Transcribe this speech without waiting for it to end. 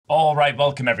All right,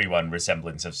 welcome everyone.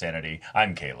 Semblance of Sanity.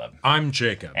 I'm Caleb. I'm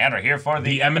Jacob. And we're here for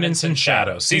The Eminence in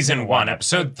Shadow, Season 1,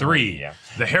 Episode 3. Yeah.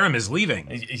 The harem is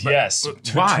leaving. Yes,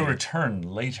 why? to return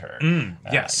later.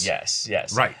 Yes.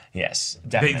 Yes. Right. Yes,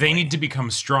 definitely. They need to become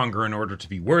stronger in order to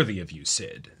be worthy of you,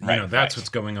 Sid. You know, that's what's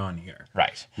going on here.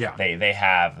 Right. Yeah. They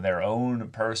have their own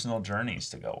personal journeys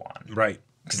to go on. Right.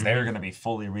 Because they're going to be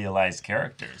fully realized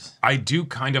characters. I do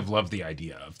kind of love the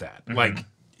idea of that. Like,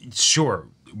 sure,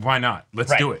 why not?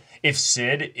 Let's do it. If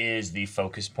Sid is the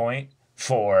focus point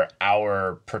for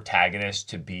our protagonist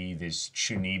to be this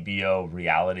Chunibyo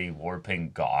reality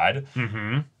warping god,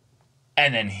 and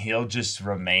then he'll just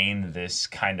remain this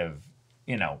kind of,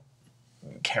 you know,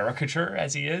 caricature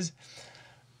as he is,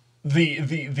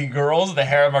 the girls, the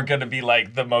harem are going to be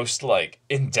like the most like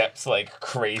in-depth, like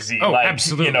crazy, like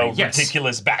absolutely. You know,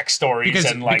 ridiculous backstories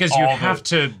because you have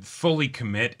to fully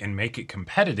commit and make it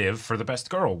competitive for the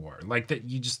best girl war. Like that,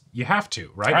 you have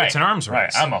to, right? It's an arms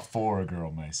race. Right. I'm a 4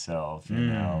 girl myself, you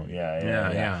know.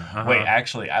 Yeah. Wait,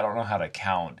 actually, I don't know how to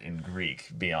count in Greek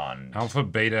beyond alpha,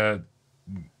 beta.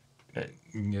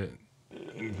 theta.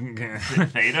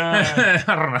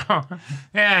 I don't know.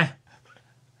 Yeah.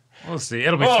 We'll see.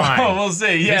 It'll be fine. We'll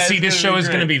see. Yeah. See, this show is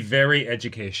going to be very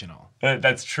educational.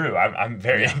 That's true. I'm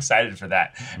very excited for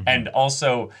that. And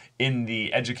also in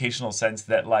the educational sense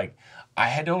that, like,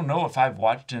 I don't know if I've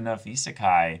watched enough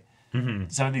isekai.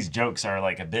 Some of these jokes are,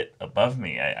 like, a bit above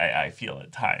me, I feel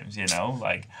at times, you know?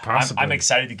 Like, I'm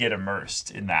excited to get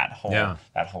immersed in that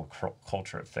whole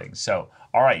culture of things. So,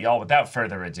 all right, y'all, without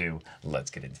further ado, let's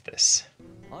get into this.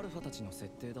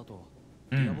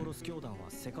 Yeah,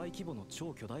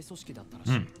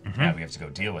 we have to go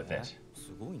deal with it.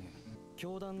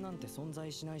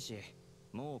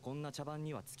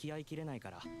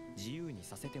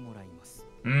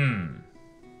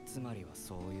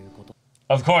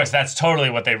 Of course, that's totally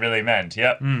what they really meant.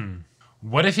 Yep.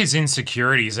 What if his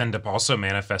insecurities end up also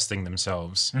manifesting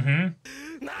themselves?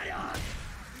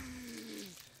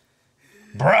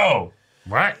 Bro!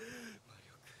 What?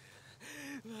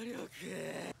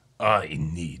 I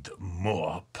need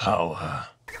more power.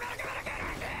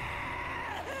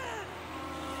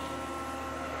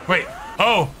 Wait.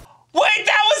 Oh. Wait,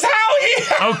 that was how he...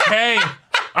 Okay.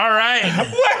 All right.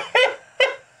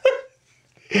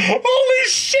 Holy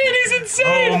shit, he's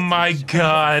insane. Oh my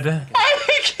god.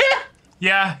 I can't...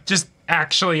 Yeah, just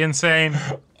actually insane.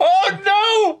 Oh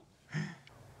no!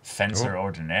 Fencer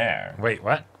Ordinaire. Wait,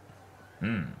 what?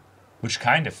 Which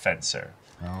kind of fencer?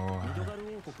 Oh.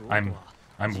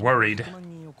 I'm worried.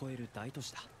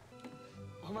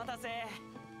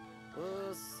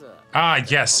 Ah,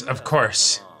 yes, of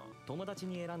course.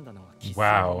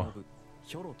 Wow.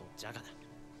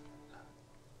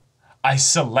 I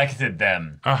selected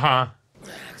them. Uh-huh.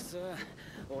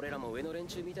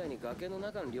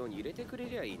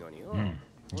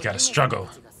 You gotta struggle.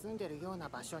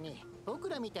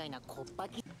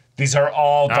 These are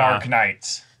all Dark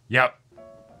Knights. Yep.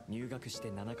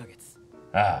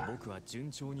 Damn.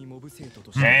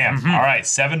 All right,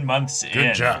 7 months in.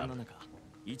 Good job.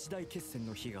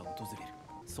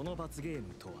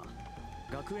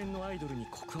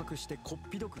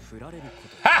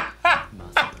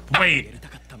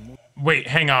 Wait,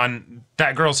 hang on.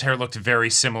 That girl's hair looked very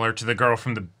similar to the girl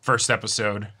from the first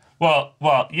episode. Well,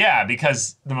 yeah,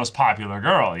 because the most popular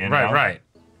girl, you know? Right.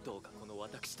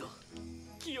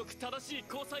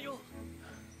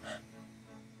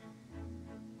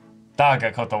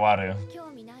 Daga Kotowaru.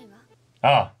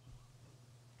 Oh.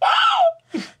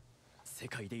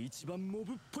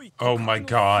 Oh my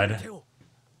god.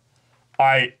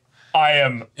 I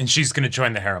am... And she's gonna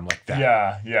join the harem like that.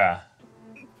 Yeah.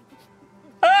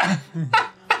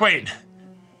 Wait.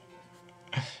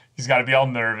 He's gotta be all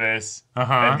nervous.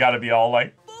 Uh-huh. They've gotta be all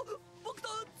like...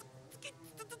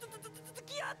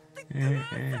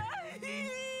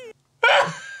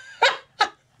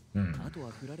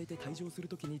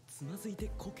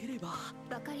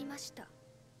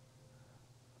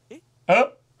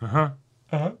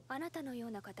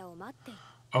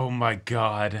 Oh my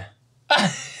god.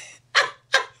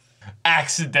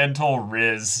 Accidental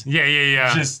Riz.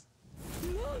 Yeah. Just...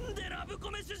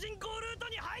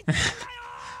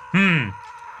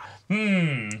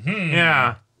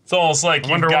 Yeah. It's almost like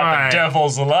you've got the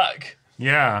devil's luck.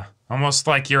 Yeah. Almost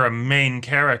like you're a main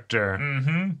character.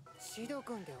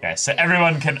 Yeah, so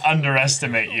everyone can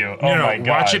underestimate you. Oh my god.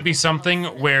 Watch it be something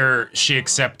where she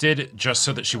accepted just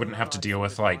so that she wouldn't have to deal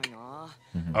with, like,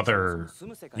 other,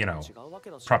 you know,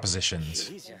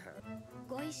 propositions.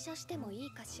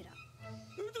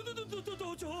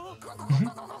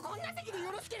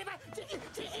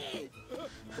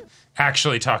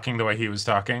 Actually talking the way he was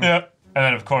talking. Yep. And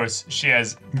then, of course, she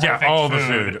has Yeah, perfect all food the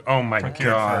food. Oh my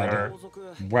procured for god. her.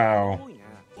 Wow.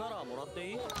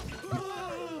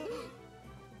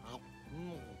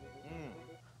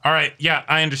 All right, yeah,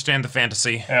 I understand the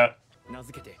fantasy. Yeah.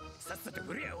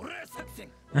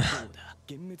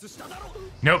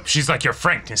 Nope, she's like, your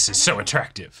frankness is so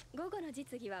attractive.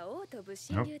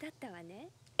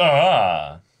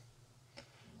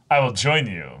 I will join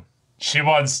you. She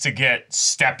wants to get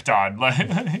stepped on.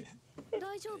 Like,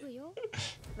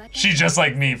 she's just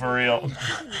like me, for real.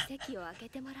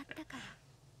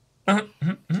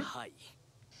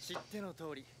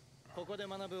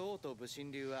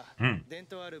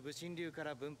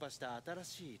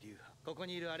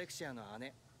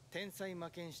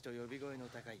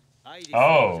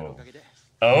 Oh.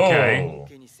 Okay.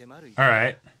 All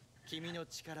right.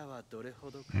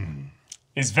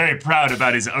 He's very proud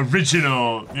about his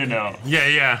original, you know. Yeah,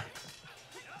 yeah.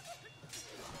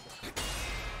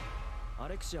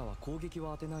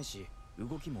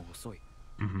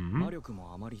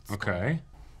 Okay.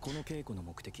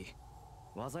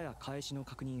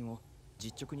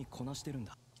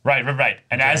 Right.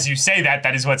 And as you say that,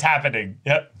 that is what's happening.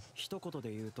 Yep.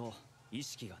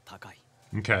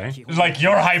 Okay. Like,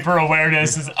 your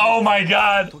hyper-awareness is, oh my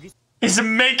god! He's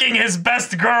making his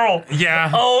best girl! Yeah.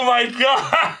 Oh my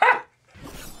god!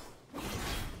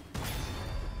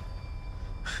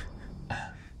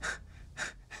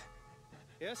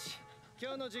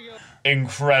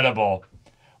 Incredible.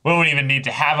 We wouldn't even need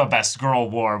to have a best girl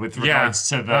war with regards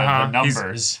to the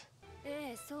numbers.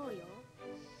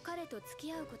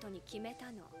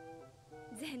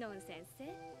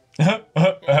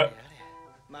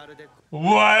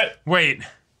 What? Wait.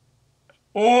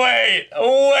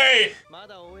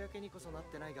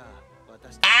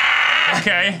 Ah!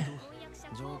 Okay.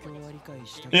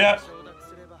 Yeah.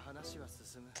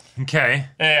 Okay.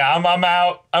 Yeah, I'm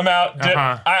out.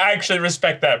 I actually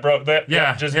respect that, bro.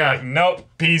 Yeah, just yeah. like, nope,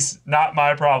 peace, not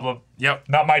my problem. Yep.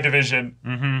 Not my division.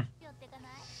 Mm-hmm.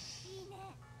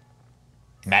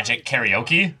 Magic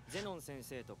karaoke?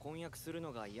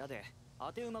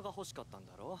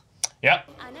 Yep.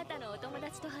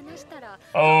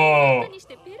 Oh.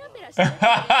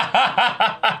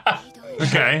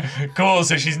 Okay. Cool,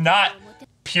 so she's not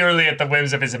purely at the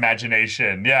whims of his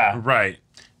imagination. Yeah. Right.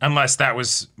 Unless that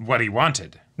was what he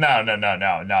wanted.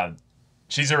 No.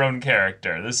 She's her own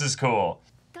character. This is cool.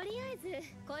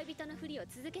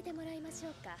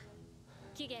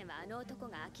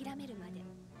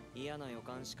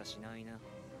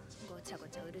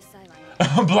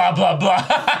 Blah, blah,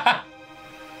 blah.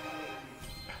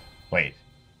 Wait.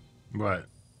 What?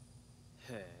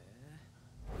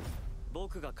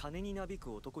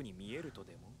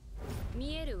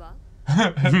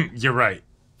 You're right.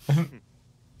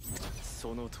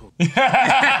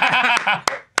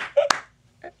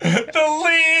 The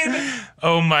lead!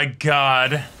 Oh my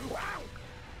god.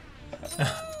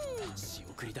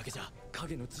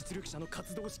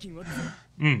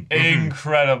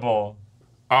 Incredible.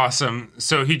 Awesome.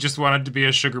 So he just wanted to be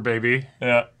a sugar baby.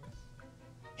 Yeah.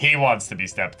 He wants to be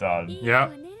stepped on. Yeah.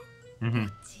 Mm-hmm.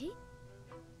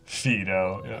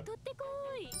 Fido. Yeah.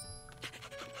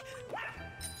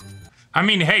 I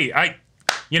mean, hey, I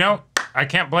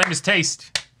can't blame his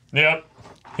taste. Yep.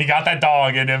 He got that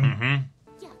dog in him. Mm-hmm.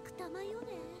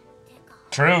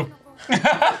 True.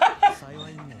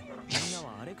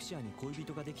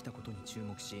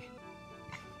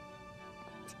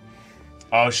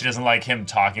 Oh, she doesn't like him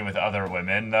talking with other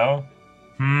women, though?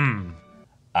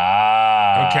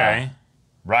 Ah. Okay.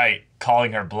 Right.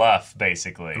 Calling her bluff,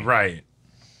 basically. Right.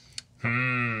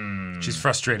 She's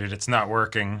frustrated. It's not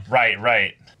working. Right.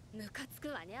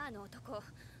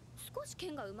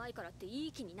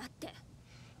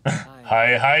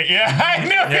 Hi. Yeah, I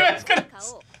knew he was gonna...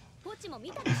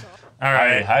 All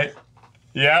right. Hi.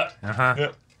 Yep. Uh-huh.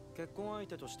 Yep.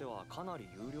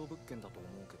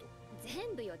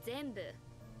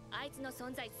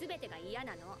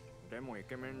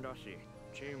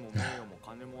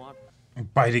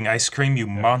 Biting ice cream, you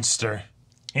monster.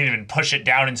 He didn't even push it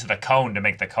down into the cone to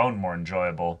make the cone more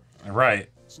enjoyable. Right.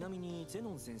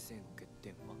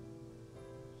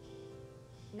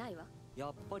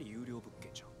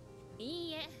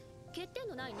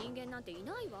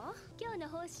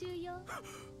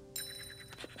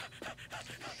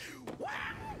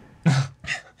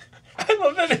 I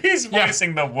love that he's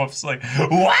voicing the whoops like,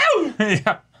 wow!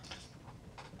 Yeah.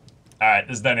 Alright,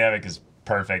 this dynamic is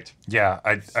perfect. Yeah,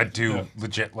 I do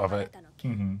legit love it.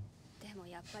 Mm-hmm.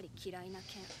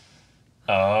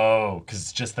 Oh, because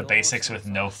it's just the basics with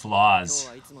no flaws.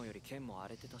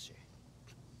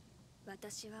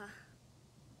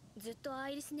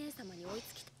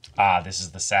 Ah, this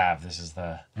is the salve. This is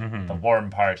the warm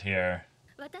part here.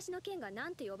 The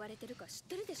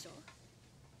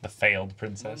failed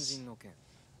princess.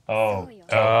 Oh, title of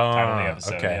the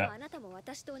episode, okay. yeah.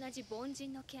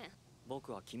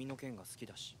 僕は君の剣が好き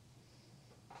だし。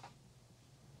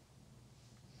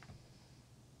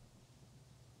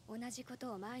同じこ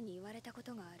とを前に言われたこ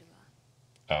とがある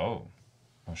わ。Oh.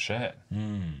 Oh shit.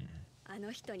 あ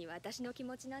の人に私の気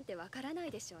持ちなんてわからな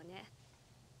いでしょうね。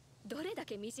どれだ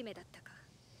け惨めだったか。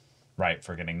Right,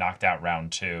 for getting knocked out round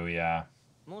 2, yeah.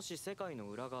 もし世界の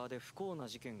裏側で不幸な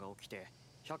事件が起きて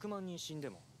100万人死んで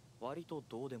も割と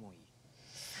どうでもいい。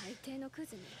最低のク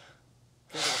ズね。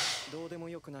けどどうでも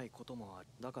よくないこともある。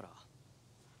だから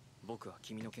僕は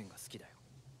君の剣が好きだよ。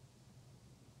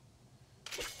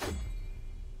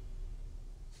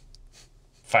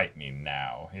Fight me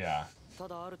now, yeah. た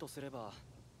だあるとすれば、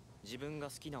自分が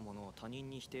好きなものを他人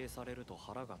に否定されると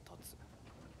腹が立つ。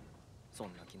そん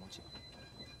な気持ち。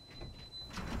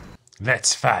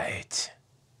Let's fight.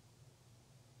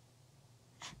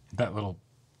 That little.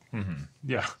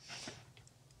 Yeah.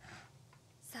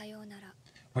 さようなら。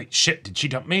Wait, shit! Did she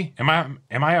dump me? Am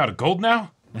I out of gold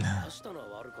now?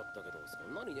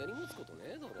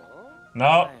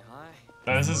 No.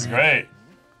 This is great.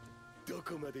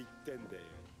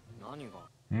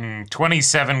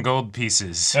 27 gold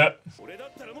pieces. Yep.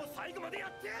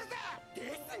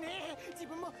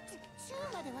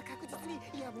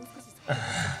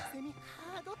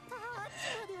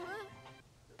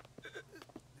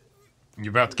 You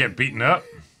about to get beaten up?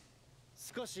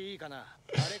 少しいいかな。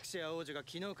アレクシア王女が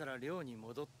昨日から寮に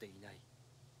戻っていない。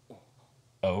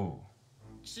Oh.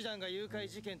 騎士団が誘拐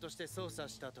事件として捜査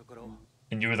したところ。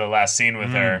And you were the last scene with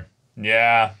her.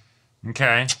 Yeah.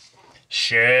 Okay.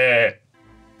 Shit.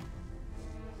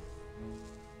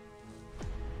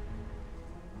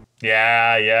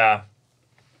 Yeah, yeah.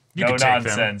 You No can take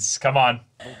nonsense. Come on.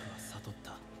 僕は悟っ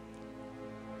た。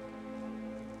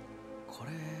こ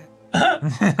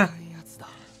れ、赤いやつだ。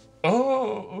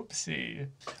 Oh, oopsie.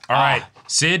 All right,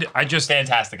 Sid. I just.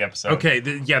 Fantastic episode. Okay,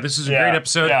 yeah, this is a Yeah, great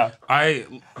episode. yeah.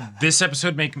 This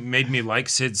episode made me like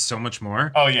Sid so much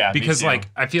more. Oh, yeah, me because too. like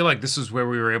I feel like this is where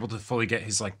we were able to fully get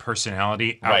his like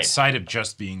personality Right. outside of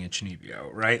just being a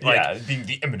Chinibyo, right? Like, Yeah,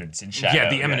 the Eminence in Shadow. yeah,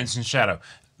 the Eminence in Shadow.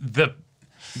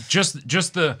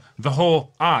 Just the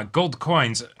whole gold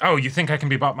coins. Oh, you think I can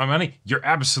be bought my money? You're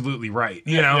absolutely right.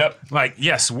 You know, Yep. like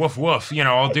yes, woof woof. You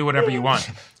know, I'll do whatever you want.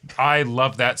 I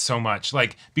love that so much.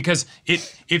 Like because it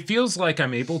feels like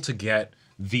I'm able to get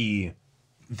the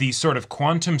sort of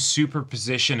quantum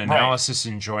superposition analysis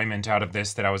enjoyment out of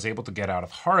this that I was able to get out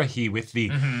of Haruhi with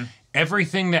the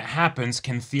everything that happens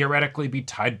can theoretically be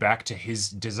tied back to his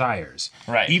desires.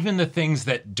 Right. Even the things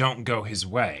that don't go his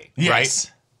way. Yes.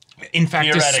 Right. In fact,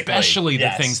 Theoretically, especially the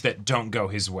yes. things that don't go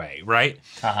his way, right?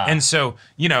 Uh-huh. And so,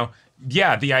 you know,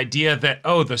 yeah, the idea that,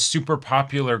 oh, the super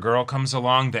popular girl comes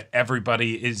along that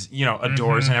everybody is, you know,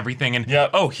 adores and everything. And,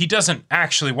 Yep. oh, he doesn't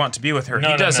actually want to be with her. No,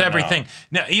 he no, does no, no. everything.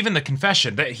 Now, even the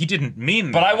confession that he didn't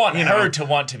mean But that, I want you her know. to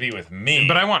want to be with me.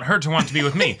 But I want her to want to be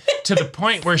with me to the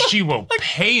point where she will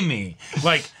pay me.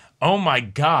 Like, oh my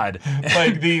God.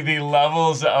 like the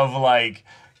levels of like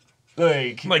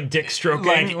Dick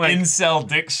stroking. like incel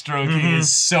dick stroking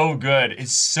is so good.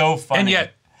 It's so funny. and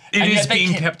yet, it And is yet they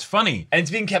being can't- kept funny. And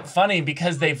it's being kept funny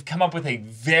because they've come up with a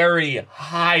very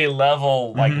high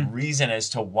level like reason as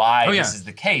to why Oh, yeah. this is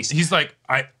the case. He's like,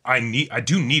 I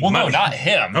do need Well, money. no, not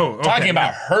him. Oh, okay, Talking about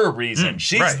yeah. her reason.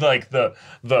 She's right. like the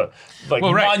Well,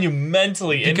 right.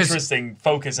 monumentally Because- interesting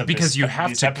focus of because this, you of have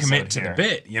this to episode commit to here. the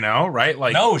bit, you know, right?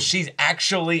 Like, No, she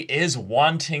actually is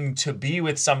wanting to be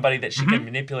with somebody that she can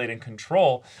manipulate and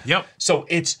control. Yep. So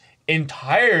it's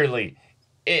entirely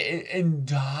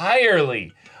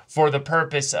for the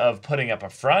purpose of putting up a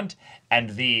front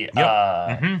and the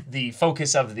the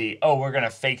focus of we're gonna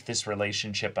fake this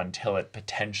relationship until it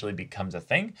potentially becomes a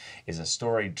thing is a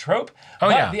storied trope. Oh,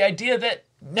 but yeah. the idea that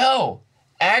no,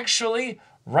 actually,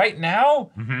 right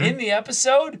now in the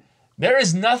episode, there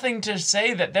is nothing to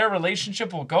say that their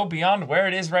relationship will go beyond where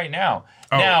it is right now.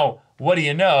 Oh. Now, what do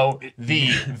you know?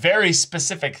 The very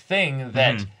specific thing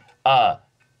that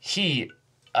he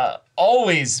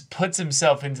always puts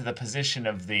himself into the position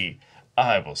of the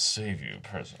I will save you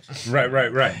person.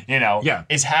 right. You know, Yeah.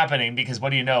 is happening because what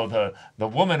do you know? The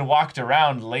woman walked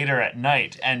around later at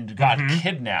night and got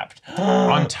kidnapped.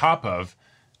 On top of,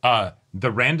 the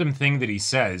random thing that he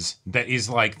says that is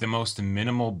like the most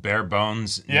minimal, bare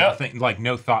bones, Yeah. nothing, like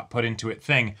no thought put into it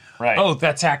thing. Right. Oh,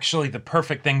 that's actually the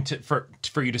perfect thing for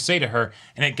you to say to her.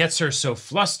 And it gets her so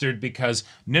flustered because,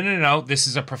 no, this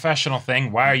is a professional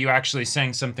thing. Why are you actually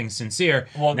saying something sincere?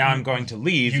 Well, now I'm going to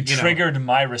leave. You know. triggered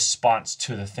my response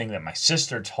to the thing that my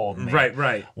sister told me.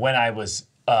 Right. When I was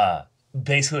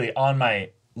basically on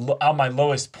my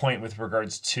lowest point with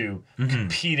regards to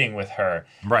competing with her.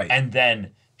 Right. And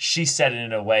then she said it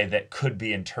in a way that could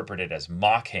be interpreted as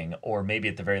mocking or maybe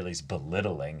at the very least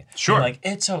belittling. Sure. I'm like,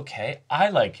 it's okay. I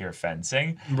like your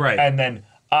fencing. Right. And then,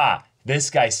 this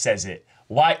guy says it.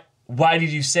 Why did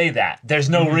you say that? There's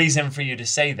no reason for you to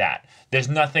say that. There's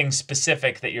nothing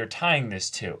specific that you're tying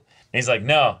this to. And he's like,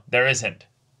 no, there isn't.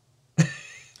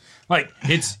 Like,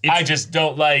 it's I just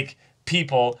don't like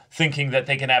people thinking that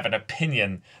they can have an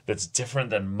opinion that's different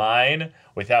than mine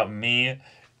without me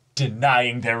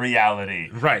denying their reality.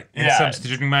 Right. And Yeah.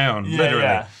 substituting my own, literally.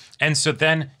 Yeah. And so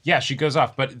then, she goes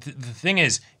off. But the thing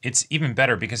is, it's even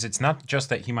better because it's not just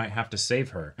that he might have to save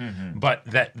her, but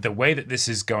that the way that this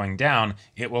is going down,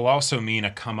 it will also mean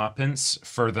a comeuppance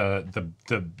for the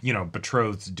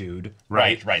betrothed dude,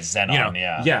 right? Right, Zenon,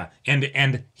 yeah. Yeah.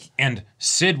 And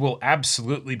Sid will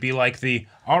absolutely be like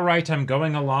all right, I'm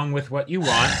going along with what you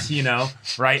want,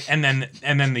 right? And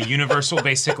then the universe will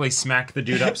basically smack the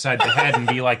dude upside the head and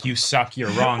be like, you suck, you're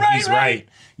wrong, he's right.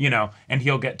 And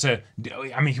he'll get to,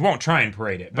 I mean, he won't try and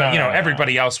parade it, but,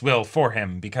 everybody else will for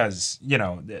him because,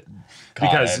 this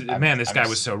guy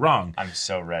was so wrong. I'm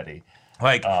so ready.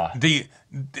 Like, the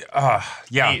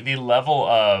level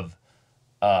of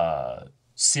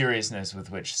seriousness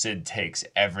with which Sid takes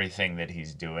everything that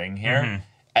he's doing here,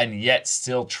 and yet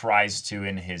still tries to,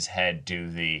 in his head,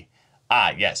 do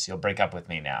yes, you'll break up with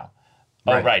me now.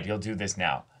 Right. Oh, right, you'll do this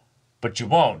now. But you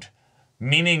won't.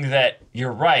 Meaning that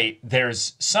you're right,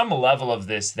 there's some level of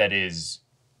this that is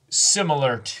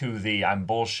similar to I'm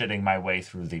bullshitting my way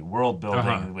through the world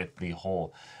building with the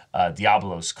whole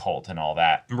Diablos cult and all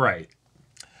that. Right.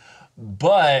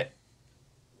 But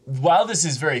while this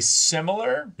is very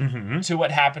similar to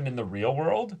what happened in the real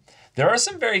world, there are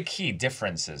some very key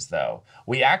differences, though.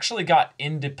 We actually got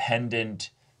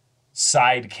independent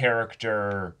side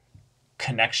character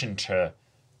connection to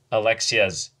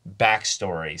Alexia's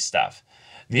backstory stuff.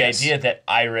 The idea that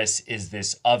Iris is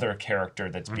this other character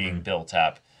that's being built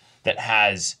up that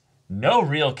has no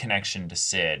real connection to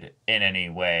Sid in any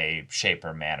way, shape,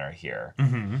 or manner here.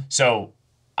 So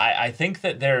I think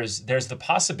that there's the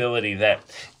possibility that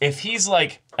if he's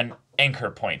like an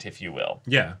anchor point, if you will,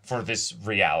 for this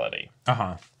reality,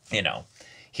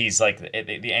 he's like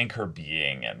the anchor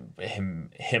being, and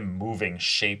him moving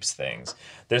shapes things.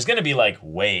 There's going to be like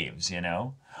waves,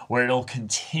 where it'll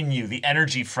continue. The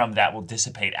energy from that will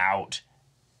dissipate out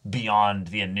beyond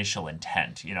the initial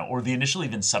intent, or the initial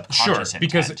even subconscious intent.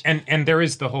 Because and there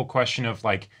is the whole question of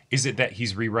like, is it that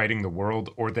he's rewriting the world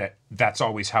or that's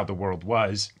always how the world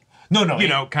was?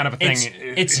 No, kind of a thing.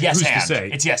 It's yes Who's and. to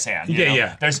say? It's yes and.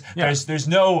 There's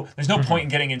no point in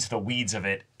getting into the weeds of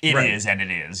it. It is and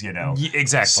it is.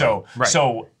 Exactly.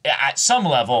 So at some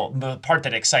level, the part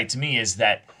that excites me is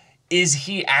that is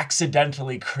he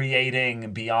accidentally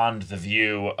creating beyond the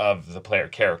view of the player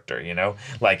character?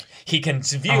 Like he can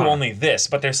view only this,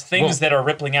 but there's things that are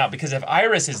rippling out because if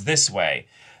Iris is this way,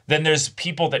 then there's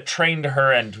people that trained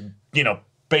her and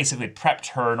basically prepped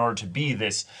her in order to be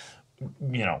this.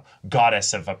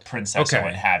 Goddess of a princess or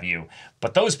what have you.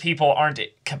 But those people aren't,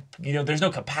 there's no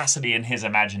capacity in his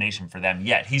imagination for them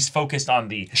yet. He's focused on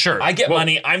I get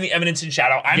money, I'm the Eminence in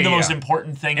Shadow, I'm the most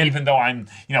important thing, even though I'm,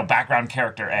 background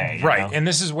character A. Right, and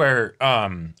this is where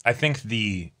I think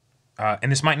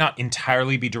and this might not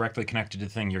entirely be directly connected to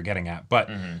the thing you're getting at,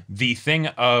 but the thing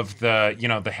of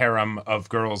the harem of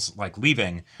girls like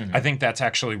leaving, I think that's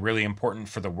actually really important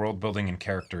for the world building and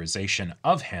characterization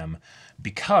of him,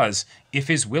 because if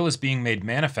his will is being made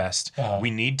manifest,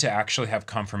 we need to actually have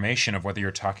confirmation of whether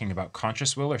you're talking about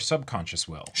conscious will or subconscious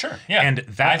will. Sure, yeah. And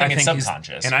that I think it's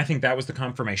subconscious. And I think that was the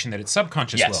confirmation that it's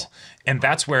subconscious will. And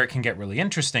that's where it can get really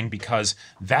interesting because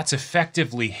that's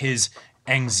effectively his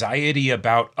anxiety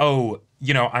about,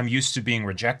 I'm used to being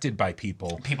rejected by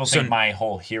people. People think my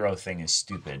whole hero thing is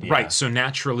stupid. Yeah. Right, so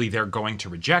naturally they're going to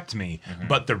reject me.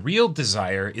 But the real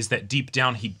desire is that deep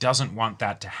down he doesn't want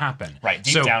that to happen. Right,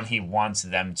 deep down he wants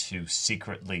them to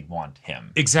secretly want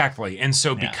him. Exactly, and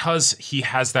so because he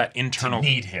has that internal... To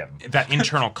need him. that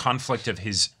internal conflict of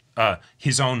his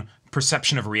own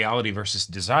perception of reality versus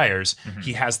desires,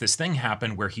 he has this thing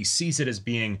happen where he sees it as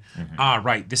being,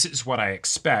 right, this is what I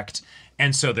expect,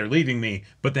 and so they're leaving me,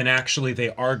 but then actually they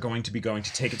are going to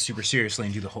take it super seriously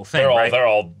and do the whole thing. They're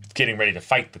all getting ready to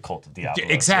fight the cult of Diablo.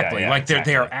 Exactly.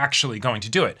 They are actually going to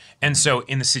do it. And so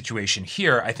in the situation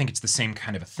here, I think it's the same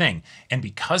kind of a thing. And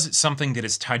because it's something that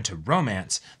is tied to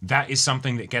romance, that is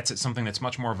something that gets at something that's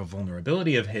much more of a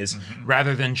vulnerability of his,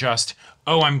 rather than just,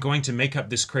 oh, I'm going to make up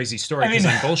this crazy story because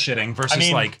I'm bullshitting, versus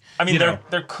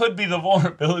there could be the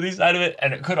vulnerability side of it,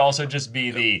 and it could also just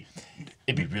be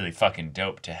it'd be really fucking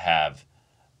dope to have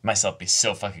myself be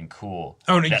so fucking cool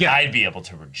that I'd be able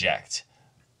to reject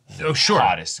the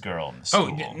hottest girl in the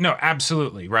school. Oh, no,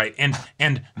 absolutely, right.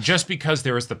 And just because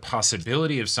there is the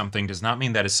possibility of something does not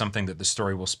mean that is something that the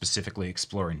story will specifically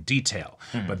explore in detail.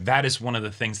 But that is one of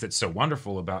the things that's so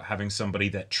wonderful about having somebody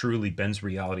that truly bends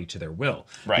reality to their will.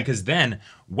 Right. Because then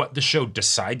what the show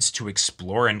decides to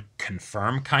explore and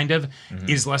confirm kind of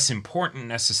is less important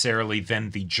necessarily than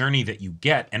the journey that you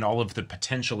get and all of the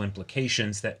potential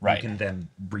implications that you can then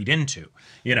read into,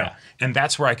 you know. And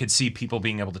that's where I could see people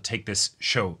being able to take this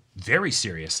show very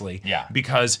seriously,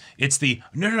 because it's the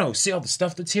no, see all the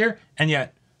stuff that's here, and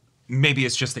yet maybe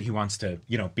it's just that he wants to,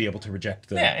 you know, be able to reject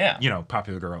the you know,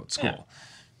 popular girl at school.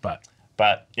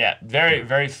 But yeah,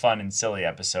 very fun and silly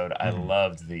episode. I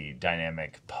loved the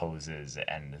dynamic poses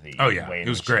and the way in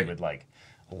which he would like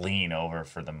lean over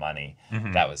for the money.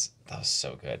 That was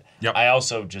so good. I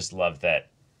also just love that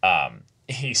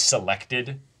he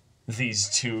selected these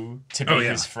two to be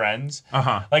his friends.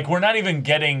 Like, we're not even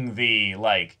getting the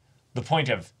point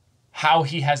of how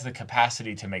he has the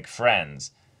capacity to make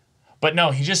friends. But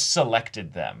no, he just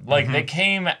selected them. Like, they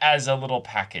came as a little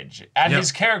package. At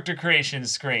his character creation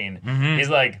screen, he's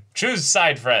like, choose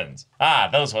side friends.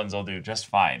 Those ones will do just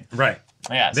fine. Right.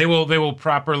 Yes. They will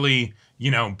properly,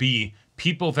 you know, be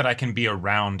people that I can be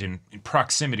around in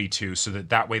proximity to, so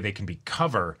that way they can be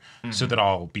cover, so that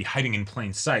I'll be hiding in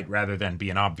plain sight rather than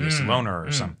be an obvious loner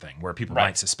or something where people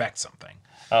might suspect something.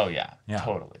 Oh, yeah.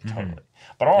 Totally.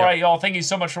 But all right, y'all, thank you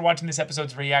so much for watching this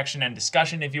episode's reaction and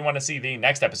discussion. If you want to see the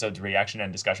next episode's reaction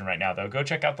and discussion right now, though, go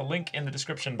check out the link in the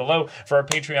description below for our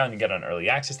Patreon. You get on early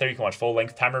access there. You can watch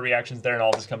full-length timer reactions there, and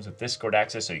all this comes with Discord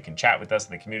access, so you can chat with us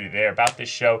in the community there about this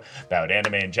show, about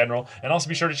anime in general, and also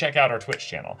be sure to check out our Twitch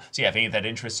channel. So yeah, if any of that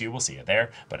interests you, we'll see you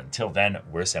there. But until then,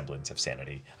 we're Semblance of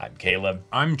Sanity. I'm Caleb.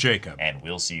 I'm Jacob. And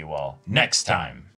we'll see you all next time.